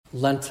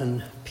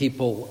Lenten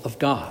people of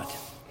God?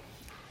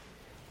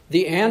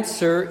 The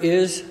answer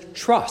is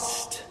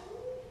trust.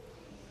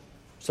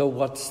 So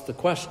what's the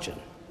question?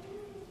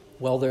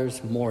 Well,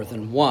 there's more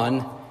than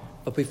one.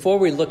 But before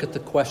we look at the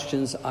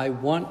questions, I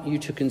want you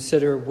to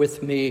consider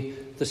with me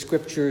the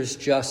scriptures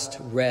just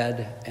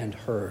read and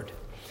heard.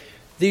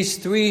 These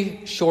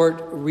three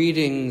short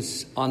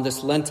readings on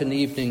this Lenten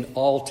evening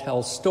all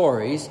tell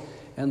stories,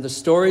 and the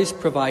stories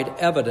provide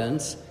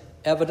evidence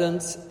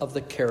of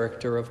the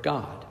character of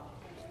God.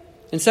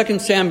 In 2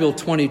 Samuel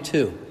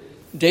 22,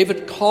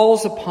 David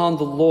calls upon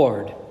the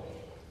Lord.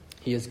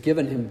 He has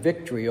given him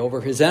victory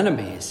over his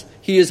enemies.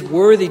 He is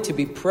worthy to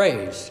be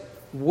praised,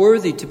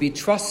 worthy to be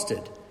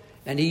trusted.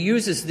 And he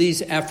uses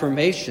these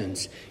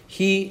affirmations.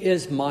 He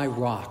is my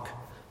rock,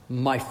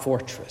 my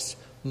fortress,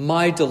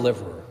 my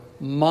deliverer,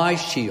 my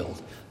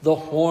shield, the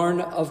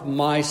horn of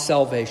my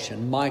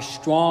salvation, my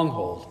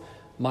stronghold,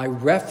 my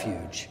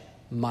refuge,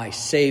 my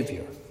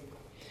Savior.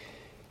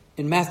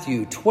 In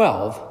Matthew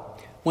 12,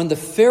 when the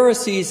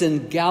Pharisees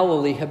in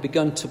Galilee have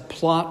begun to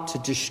plot to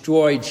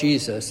destroy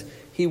Jesus,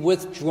 he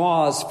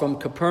withdraws from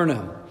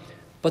Capernaum.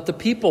 But the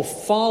people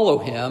follow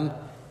him,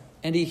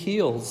 and he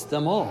heals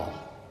them all.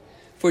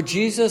 For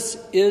Jesus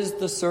is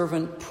the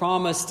servant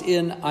promised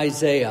in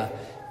Isaiah.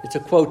 It's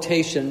a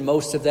quotation.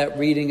 Most of that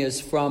reading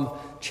is from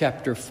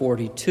chapter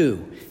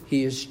 42.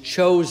 He is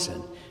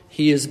chosen.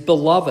 He is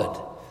beloved.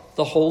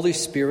 The Holy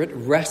Spirit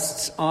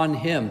rests on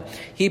him.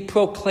 He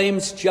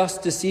proclaims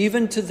justice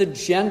even to the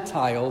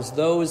Gentiles,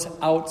 those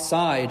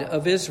outside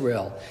of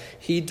Israel.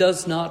 He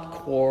does not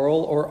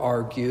quarrel or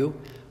argue.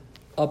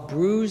 A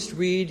bruised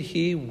reed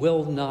he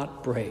will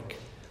not break.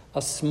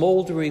 A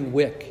smoldering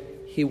wick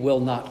he will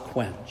not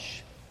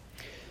quench.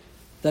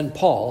 Then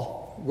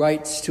Paul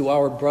writes to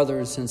our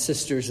brothers and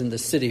sisters in the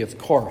city of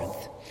Corinth,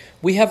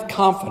 we have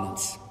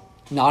confidence,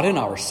 not in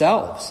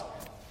ourselves,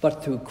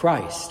 but through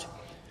Christ.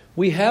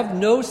 We have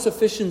no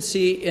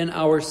sufficiency in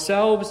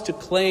ourselves to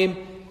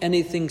claim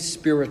anything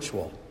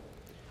spiritual.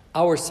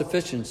 Our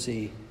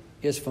sufficiency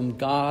is from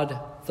God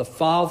the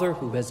Father,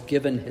 who has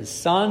given his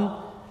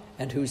Son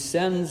and who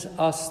sends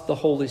us the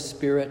Holy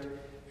Spirit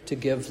to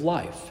give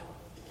life.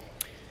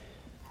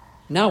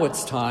 Now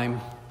it's time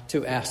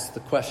to ask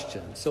the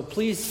question. So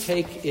please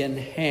take in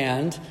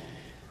hand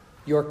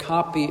your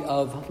copy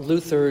of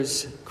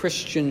Luther's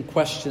Christian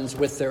Questions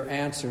with their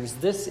answers.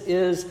 This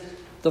is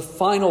the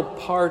final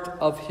part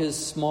of his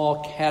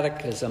small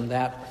catechism,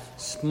 that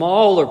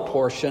smaller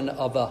portion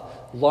of a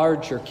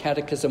larger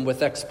catechism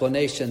with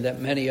explanation that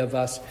many of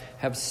us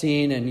have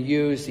seen and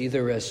used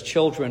either as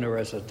children or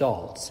as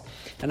adults.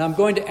 And I'm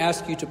going to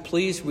ask you to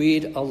please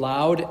read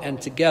aloud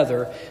and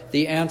together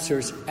the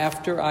answers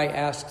after I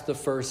ask the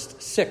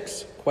first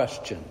 6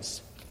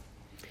 questions.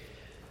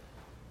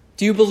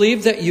 Do you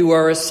believe that you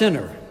are a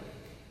sinner?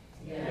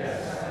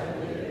 Yes, I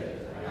believe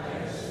it. I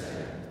am a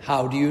sinner.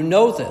 How do you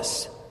know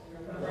this?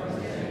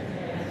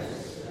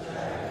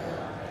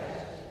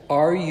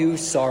 Are you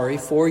sorry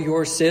for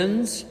your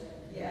sins?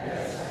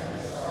 Yes, I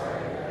am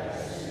sorry that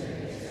I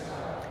sinned against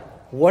God.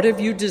 What have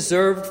you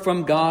deserved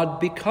from God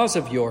because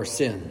of your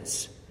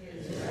sins?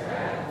 His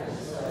wrath,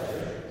 his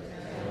pleasure,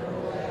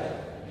 temporal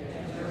death,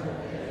 and eternal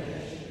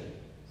damnation.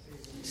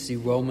 See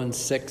Romans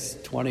 6,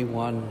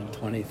 21 and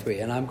 23.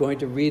 And I'm going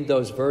to read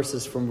those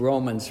verses from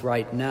Romans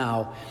right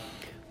now.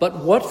 But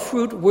what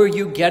fruit were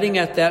you getting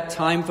at that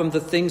time from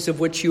the things of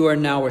which you are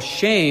now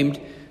ashamed?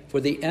 For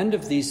the end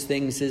of these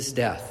things is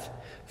death.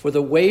 For the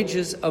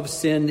wages of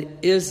sin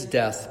is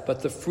death,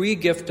 but the free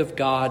gift of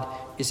God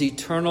is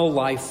eternal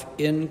life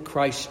in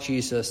Christ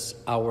Jesus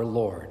our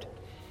Lord.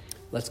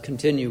 Let's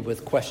continue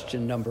with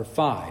question number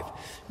 5.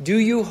 Do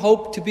you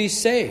hope to be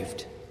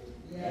saved?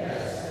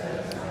 Yes,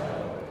 that is my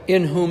hope.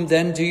 In whom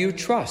then do you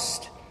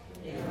trust?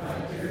 In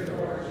my dear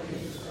Lord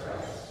Jesus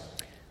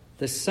Christ.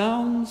 This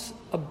sounds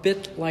a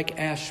bit like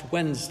Ash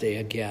Wednesday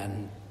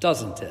again,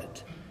 doesn't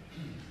it?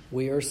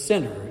 We are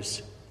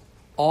sinners,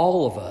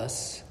 all of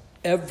us,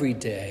 every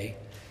day,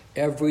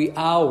 every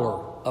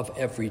hour of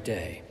every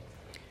day.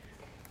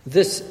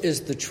 This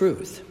is the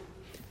truth.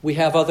 We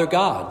have other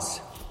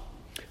gods.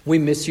 We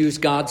misuse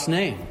God's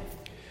name.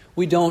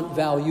 We don't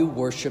value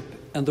worship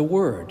and the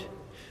word.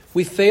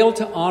 We fail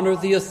to honor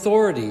the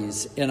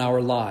authorities in our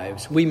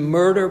lives. We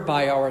murder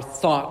by our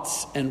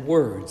thoughts and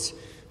words.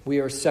 We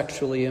are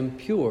sexually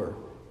impure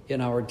in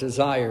our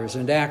desires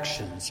and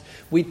actions.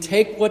 We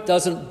take what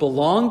doesn't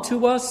belong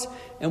to us,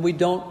 and we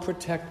don't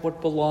protect what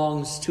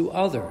belongs to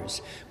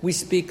others. We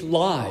speak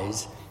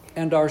lies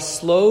and are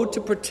slow to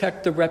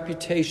protect the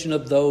reputation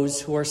of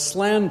those who are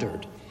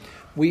slandered.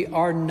 We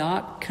are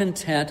not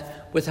content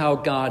with how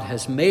God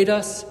has made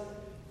us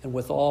and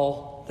with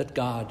all that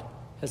God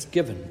has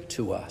given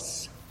to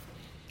us.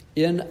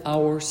 In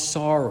our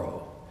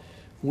sorrow,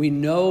 we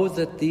know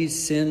that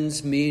these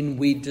sins mean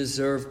we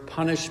deserve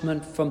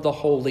punishment from the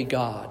holy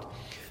God.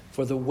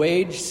 For the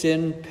wage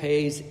sin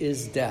pays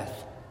is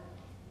death,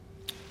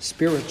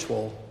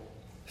 spiritual,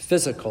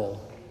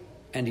 physical,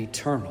 and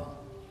eternal.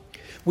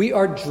 We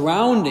are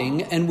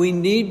drowning and we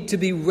need to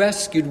be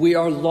rescued. We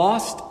are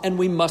lost and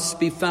we must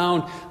be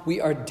found. We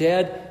are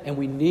dead and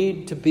we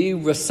need to be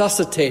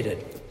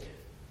resuscitated.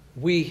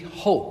 We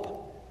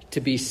hope to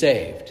be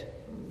saved.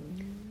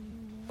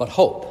 But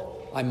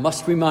hope, I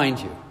must remind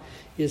you,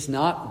 is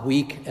not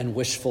weak and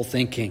wishful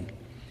thinking.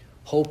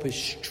 Hope is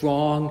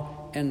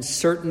strong and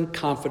certain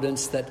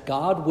confidence that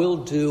God will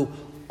do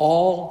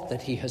all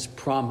that he has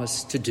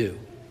promised to do.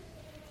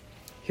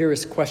 Here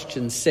is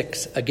question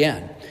 6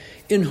 again.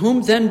 In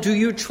whom then do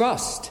you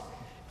trust?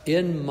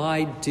 In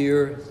my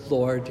dear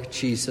Lord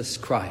Jesus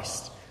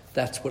Christ.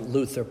 That's what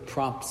Luther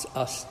prompts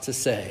us to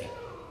say.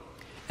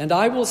 And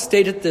I will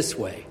state it this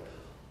way.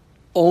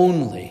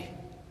 Only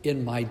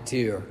in my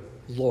dear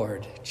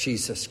Lord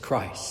Jesus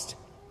Christ.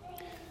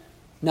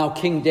 Now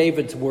King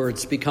David's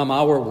words become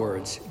our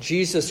words.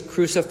 Jesus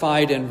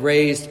crucified and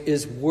raised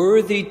is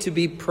worthy to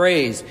be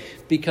praised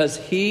because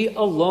he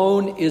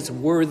alone is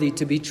worthy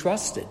to be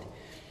trusted.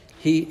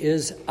 He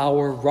is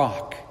our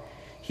rock.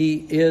 He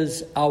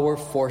is our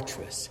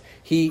fortress.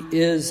 He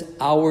is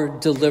our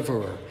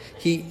deliverer.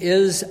 He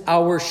is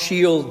our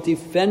shield,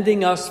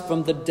 defending us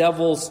from the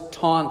devil's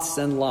taunts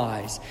and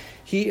lies.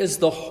 He is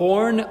the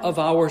horn of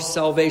our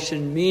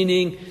salvation,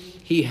 meaning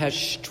he has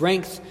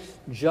strength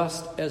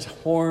just as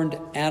horned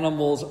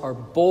animals are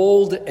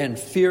bold and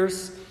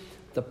fierce.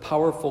 The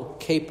powerful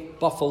Cape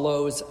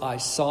buffaloes I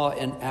saw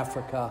in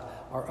Africa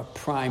are a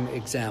prime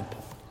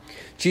example.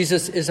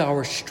 Jesus is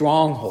our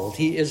stronghold.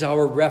 He is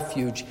our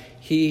refuge.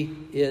 He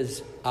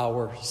is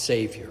our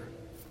Savior.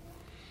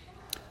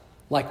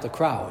 Like the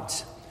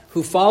crowds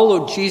who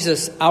followed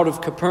Jesus out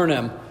of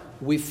Capernaum,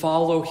 we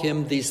follow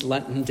him these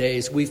Lenten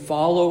days. We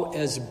follow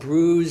as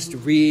bruised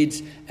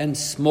reeds and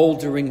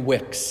smoldering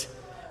wicks.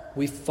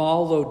 We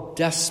follow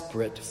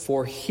desperate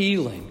for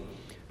healing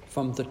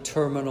from the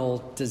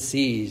terminal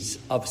disease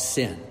of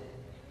sin.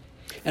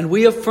 And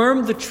we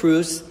affirm the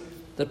truths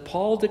that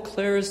Paul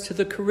declares to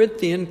the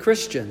Corinthian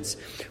Christians.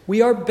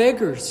 We are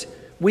beggars.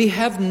 We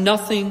have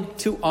nothing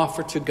to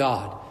offer to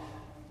God,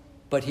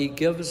 but he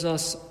gives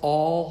us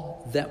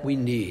all that we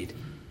need.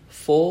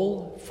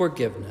 Full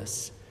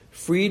forgiveness,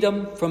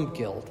 freedom from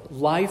guilt,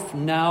 life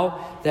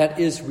now that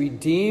is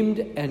redeemed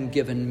and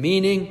given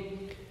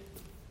meaning,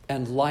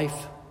 and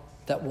life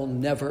that will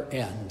never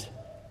end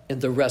in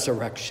the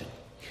resurrection.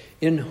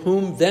 In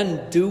whom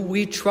then do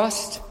we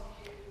trust?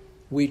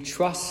 We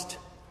trust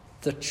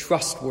the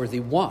trustworthy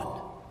one,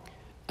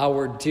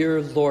 our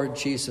dear Lord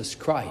Jesus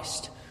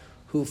Christ,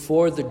 who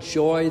for the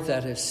joy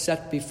that is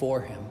set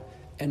before him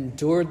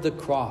endured the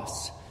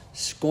cross,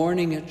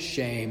 scorning its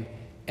shame,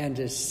 and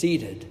is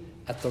seated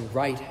at the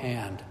right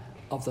hand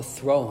of the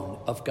throne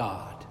of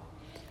God.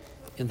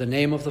 In the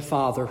name of the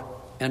Father,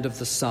 and of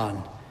the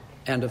Son,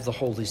 and of the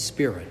Holy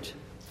Spirit.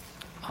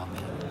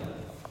 Amen.